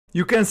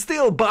You can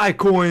still buy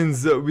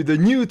coins with a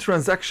new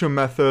transaction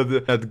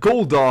method at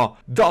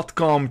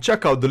golda.com.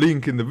 Check out the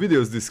link in the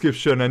video's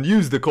description and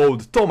use the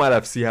code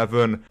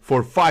TomLFC7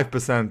 for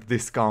 5%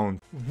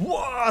 discount.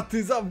 What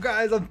is up,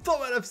 guys? I'm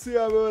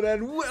TomLFC7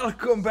 and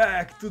welcome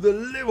back to the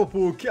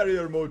Liverpool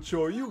Career Mode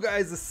Show. You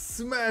guys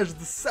smashed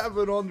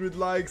 700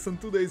 likes on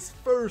today's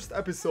first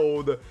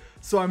episode,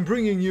 so I'm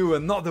bringing you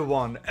another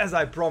one as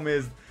I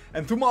promised,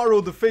 and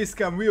tomorrow the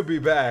facecam will be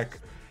back.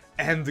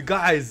 And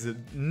guys,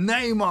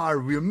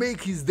 Neymar will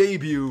make his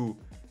debut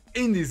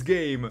in this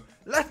game.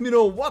 Let me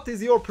know what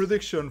is your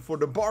prediction for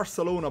the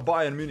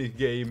Barcelona-Bayern Munich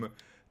game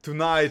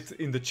tonight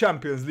in the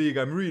Champions League.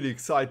 I'm really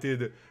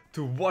excited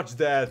to watch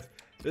that.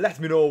 Let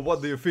me know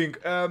what do you think.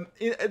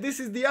 This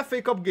is the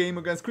FA Cup game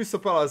against Crystal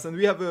Palace and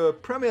we have a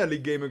Premier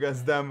League game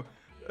against them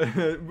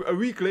a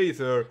week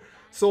later.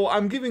 So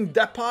I'm giving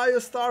Depay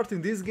a start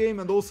in this game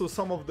and also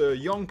some of the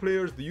young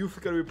players, the youth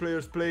academy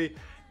players play.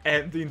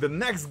 And in the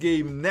next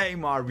game,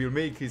 Neymar will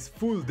make his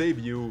full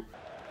debut.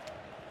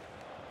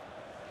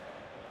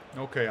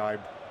 Okay,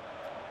 Ibe.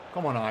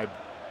 Come on, Ibe.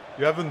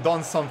 You haven't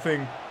done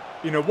something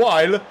in a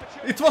while.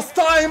 It was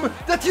time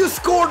that you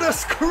scored a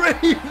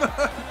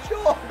screamer!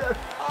 Jordan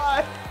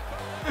Ibe!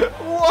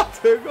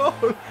 What a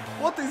goal!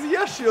 What is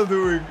Yashil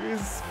doing? He's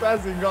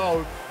spazzing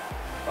out.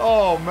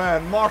 Oh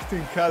man,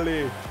 Martin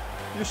Kelly.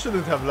 You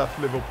shouldn't have left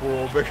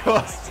Liverpool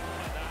because...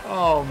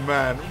 Oh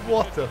man,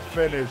 what a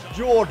finish.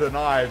 Jordan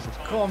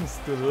Ibe comes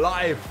to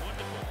life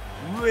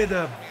with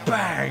a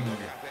bang.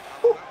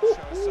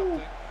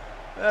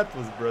 That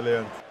was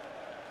brilliant.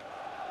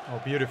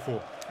 Oh,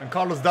 beautiful. And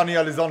Carlos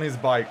Daniel is on his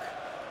bike.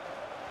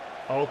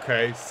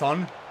 Okay,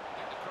 son.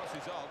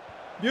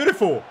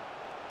 Beautiful.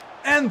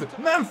 And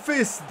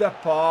Memphis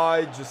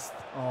Depay just...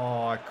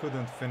 Oh, I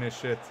couldn't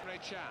finish it.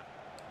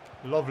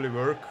 Lovely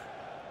work.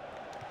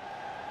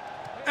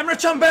 Emre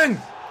Can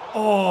bang!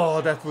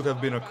 Oh, that would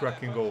have been a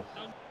cracking goal.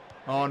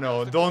 Oh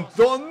no, don't,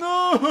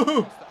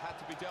 no!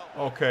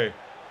 Okay.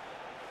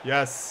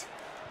 Yes.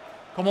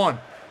 Come on.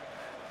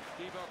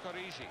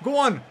 Go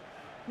on.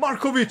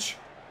 Markovic.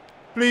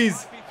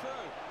 Please.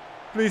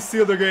 Please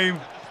seal the game.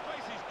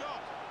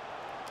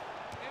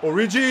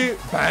 Origi.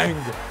 Bang.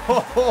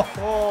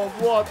 Oh,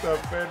 what a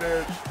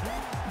finish.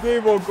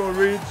 Divock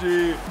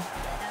Origi.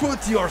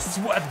 Put your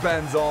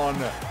sweatbands on.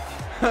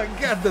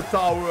 Get the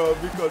towel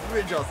because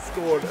we just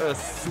scored a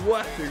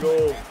sweaty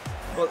goal.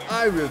 But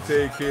I will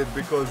take it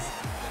because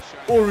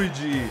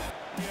Origi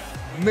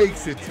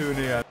makes it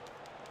 2-0.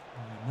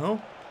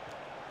 No?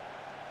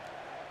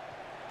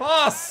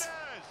 Pass!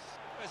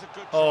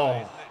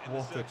 Oh,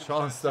 what a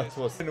chance that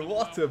was. And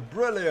what a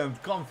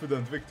brilliant,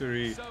 confident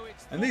victory.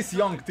 And this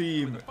young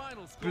team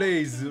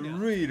plays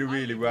really,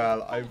 really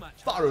well. I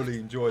thoroughly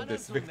enjoyed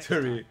this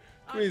victory.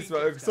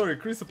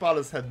 Crystal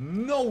Palace had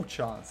no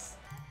chance.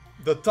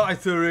 The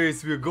title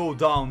race will go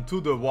down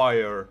to the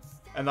wire,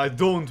 and I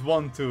don't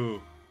want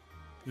to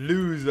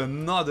lose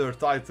another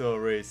title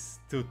race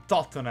to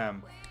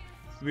Tottenham.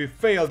 We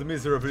failed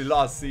miserably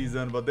last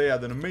season, but they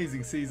had an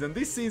amazing season.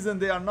 This season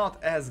they are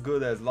not as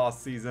good as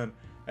last season.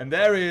 And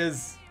there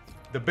is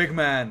the big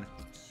man,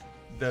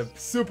 the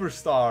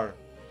superstar,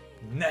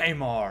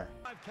 Neymar.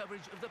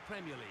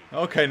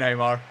 Okay,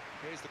 Neymar,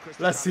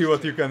 let's see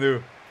what you can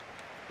do.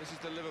 This is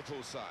the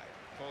Liverpool side.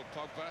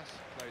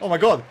 Oh my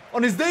god,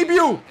 on his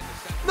debut!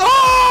 No!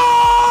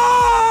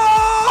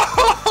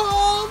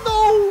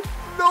 No!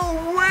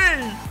 No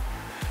way!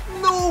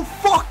 No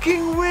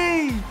fucking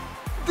way!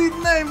 Did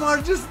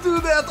Neymar just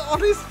do that on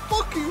his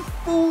fucking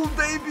full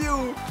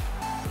debut?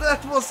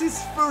 That was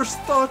his first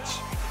touch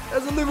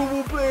as a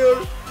Liverpool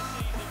player.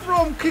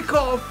 From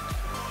kickoff,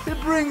 he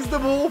brings the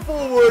ball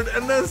forward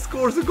and then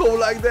scores a goal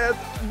like that.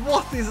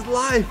 What is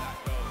life?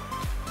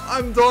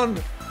 I'm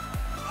done.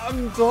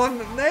 I'm done.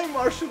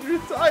 Neymar should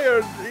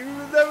retire. He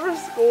will never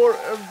score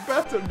a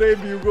better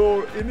debut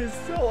goal in his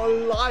whole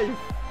life.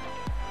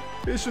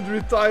 He should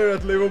retire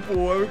at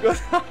Liverpool because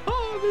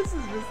this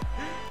is just...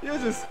 You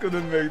just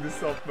couldn't make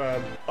this up,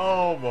 man.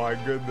 Oh my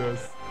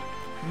goodness.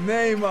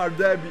 Neymar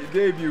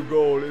debut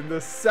goal in the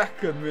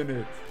 2nd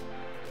minute.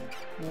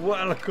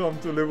 Welcome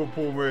to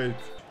Liverpool, mate.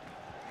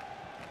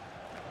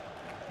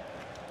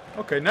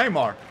 Okay,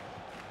 Neymar.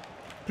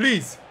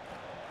 Please.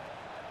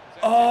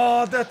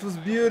 Oh, that was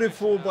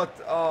beautiful, but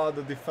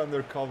the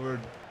defender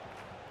covered.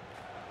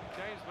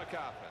 James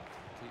McArthur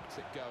keeps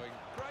it going.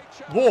 Great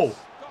chance. Whoa!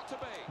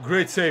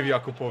 Great save,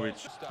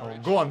 Jakupovic. Oh,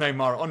 go on,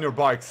 Neymar, on your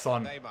bike,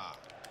 son.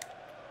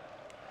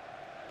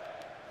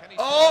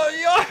 Oh,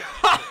 yeah!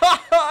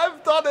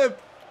 I've done it!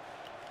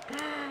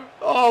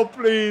 Oh,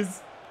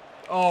 please.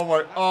 Oh,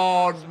 my...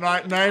 Oh,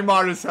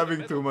 Neymar is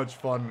having too much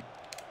fun.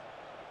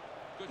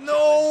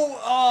 No!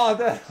 Oh,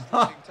 that...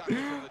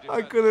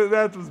 I couldn't...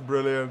 That was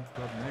brilliant.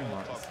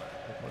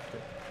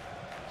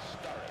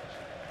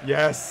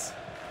 Yes!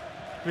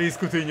 Please,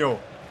 Coutinho.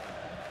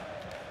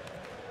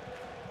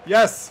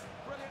 Yes!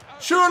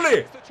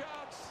 Surely!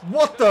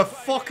 What the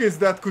fuck is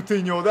that,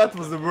 Coutinho? That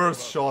was the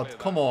worst shot.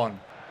 Come on.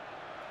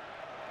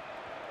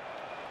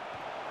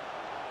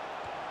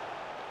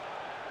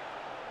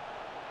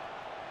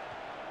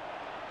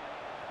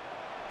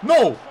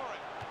 No!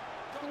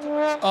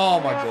 Oh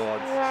my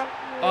god.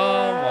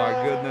 Oh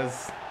my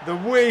goodness. The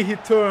way he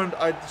turned,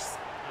 I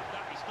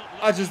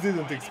just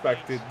didn't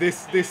expect it.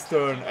 This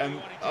turn,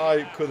 and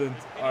I couldn't.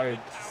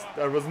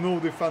 There was no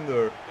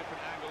defender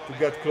to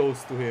get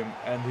close to him,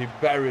 and he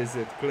buries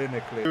it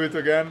clinically. Do it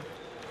again.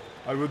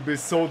 I would be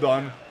so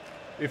done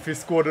if he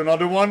scored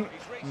another one.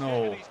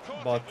 No,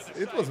 but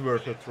it was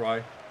worth a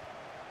try.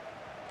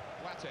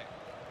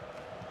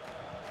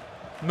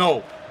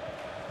 No.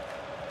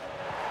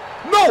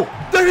 No!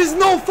 There is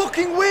no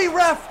fucking way,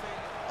 ref!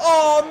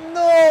 Oh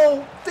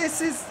no!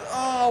 This is...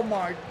 Oh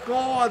my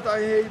god, I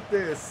hate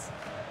this.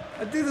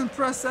 I didn't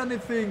press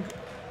anything.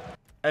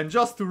 And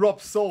just to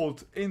rub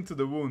salt into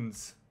the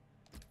wounds,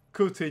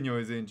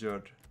 Coutinho is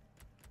injured.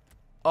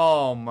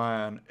 Oh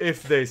man,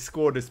 if they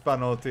score this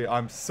penalty,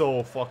 I'm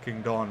so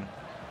fucking done.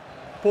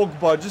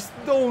 Pogba, just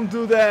don't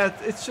do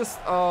that. It's just...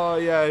 Oh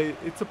yeah,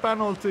 it's a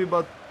penalty,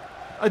 but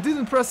I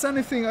didn't press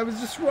anything. I was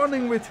just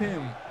running with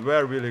him.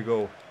 Where will he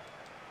go?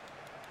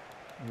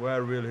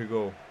 Where will he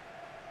go?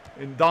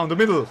 In down the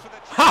middle.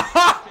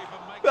 Ha!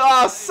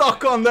 Ah,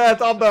 suck on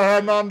that, Abel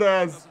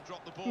Hernandez.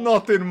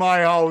 Not in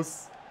my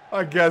house.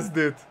 I guessed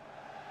it.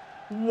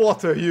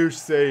 What a huge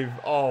save.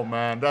 Oh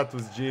man, that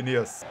was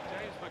genius.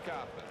 Oh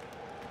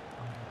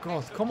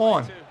God, come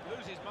on.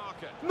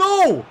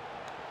 No!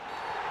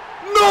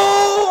 No!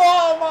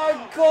 Oh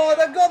my God,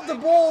 I got the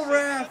ball,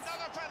 ref.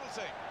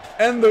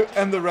 And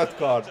the red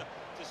card.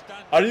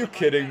 Are you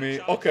kidding me?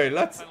 Okay,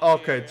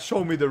 okay,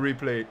 show me the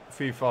replay,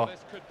 FIFA.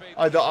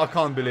 I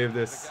can't believe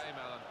this.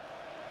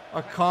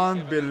 I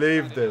can't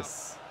believe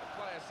this.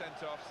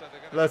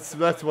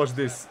 Let's watch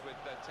this.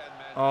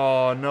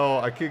 Oh no,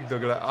 I kicked the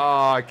guy.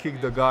 Ah, I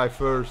kicked the guy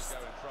first.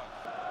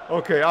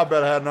 Okay,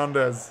 Abel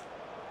Hernandez.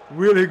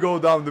 Will he go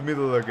down the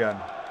middle again?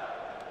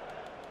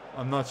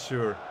 I'm not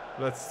sure.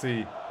 Let's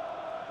see.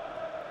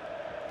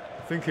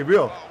 I think he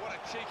will.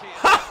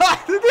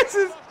 This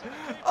is...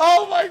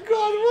 Oh my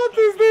god, what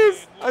is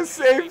this? I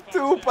saved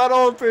 2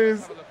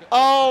 penalties.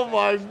 Oh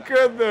my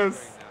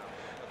goodness.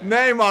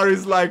 Neymar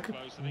is like,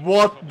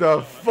 what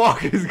the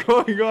fuck is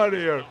going on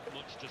here?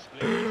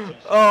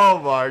 Oh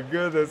my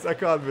goodness, I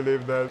can't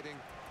believe that.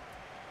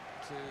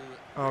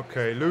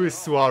 Okay, Luis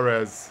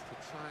Suarez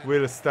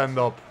will stand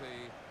up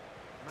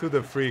to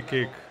the free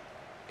kick.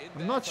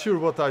 I'm not sure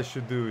what I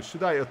should do.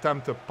 Should I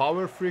attempt a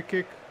power free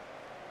kick?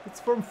 It's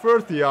from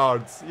 30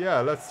 yards. Yeah,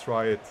 let's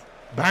try it.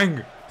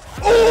 Bang!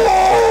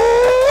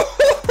 Oh!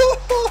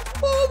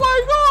 Oh my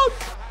god!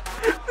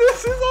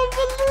 This is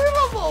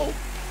unbelievable!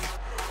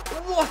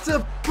 What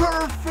a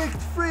perfect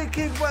free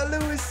kick by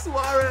Luis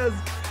Suarez!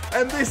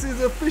 And this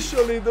is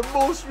officially the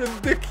most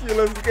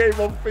ridiculous game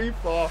of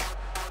FIFA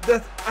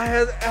that I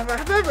have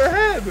ever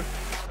had!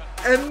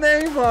 And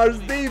Neymar's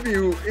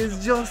debut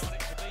is just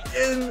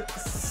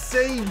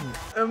insane!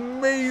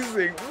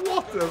 Amazing!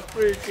 What a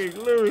free kick!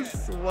 Luis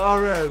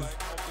Suarez!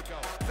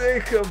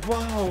 Take a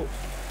bow!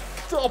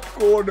 Top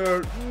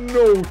corner,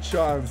 no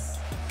chance.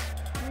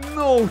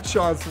 No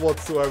chance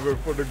whatsoever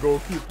for the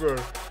goalkeeper.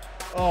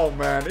 Oh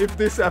man, if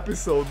this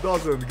episode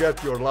doesn't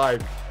get your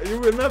like,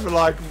 you will never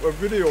like a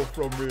video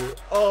from me.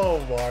 Oh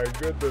my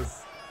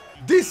goodness.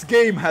 This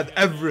game had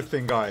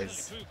everything,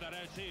 guys.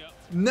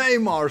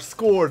 Neymar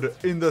scored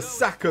in the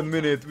 2nd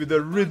minute with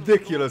a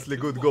ridiculously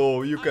good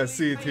goal. You can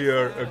see it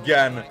here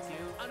again.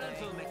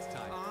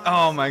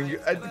 Oh man,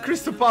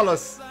 Crystal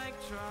Palace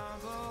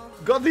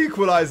got the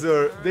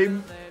equalizer.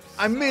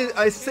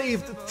 I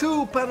saved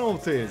 2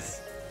 penalties,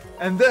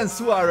 and then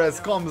Suarez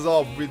comes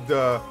up with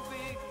the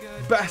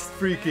best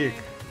free kick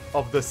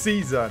of the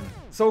season.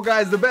 So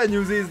guys, the bad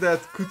news is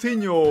that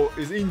Coutinho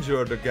is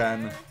injured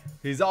again.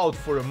 He's out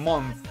for a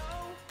month,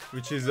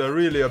 which is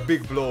really a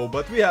big blow,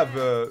 but we have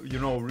you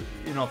know,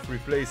 enough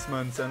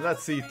replacements. And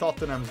let's see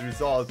Tottenham's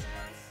result.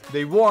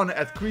 They won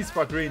at Queen's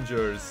Park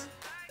Rangers,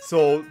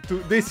 so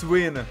this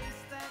win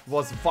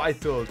was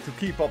vital to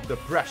keep up the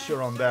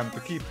pressure on them, to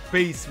keep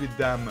pace with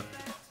them.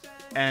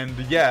 And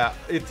yeah,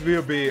 it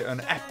will be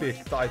an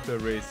epic title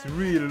race.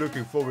 Really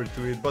looking forward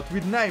to it. But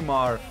with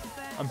Neymar,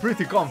 I'm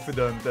pretty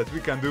confident that we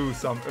can do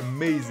some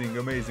amazing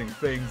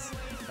things.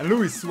 And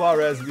Luis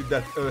Suarez with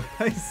that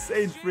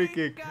insane free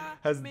kick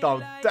has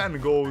now 10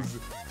 goals.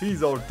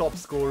 He's our top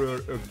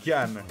scorer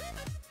again.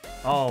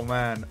 Oh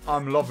man,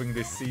 I'm loving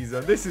this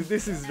season. This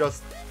is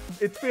just...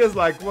 It feels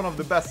like one of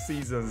the best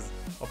seasons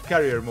of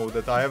career mode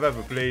that I have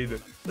ever played.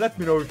 Let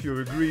me know if you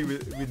agree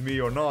with me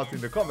or not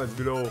in the comments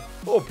below.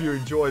 Hope you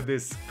enjoyed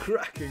this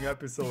cracking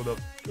episode of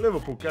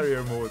Liverpool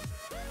career mode.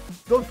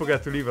 Don't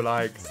forget to leave a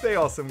like. Stay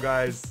awesome,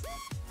 guys.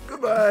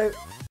 Goodbye.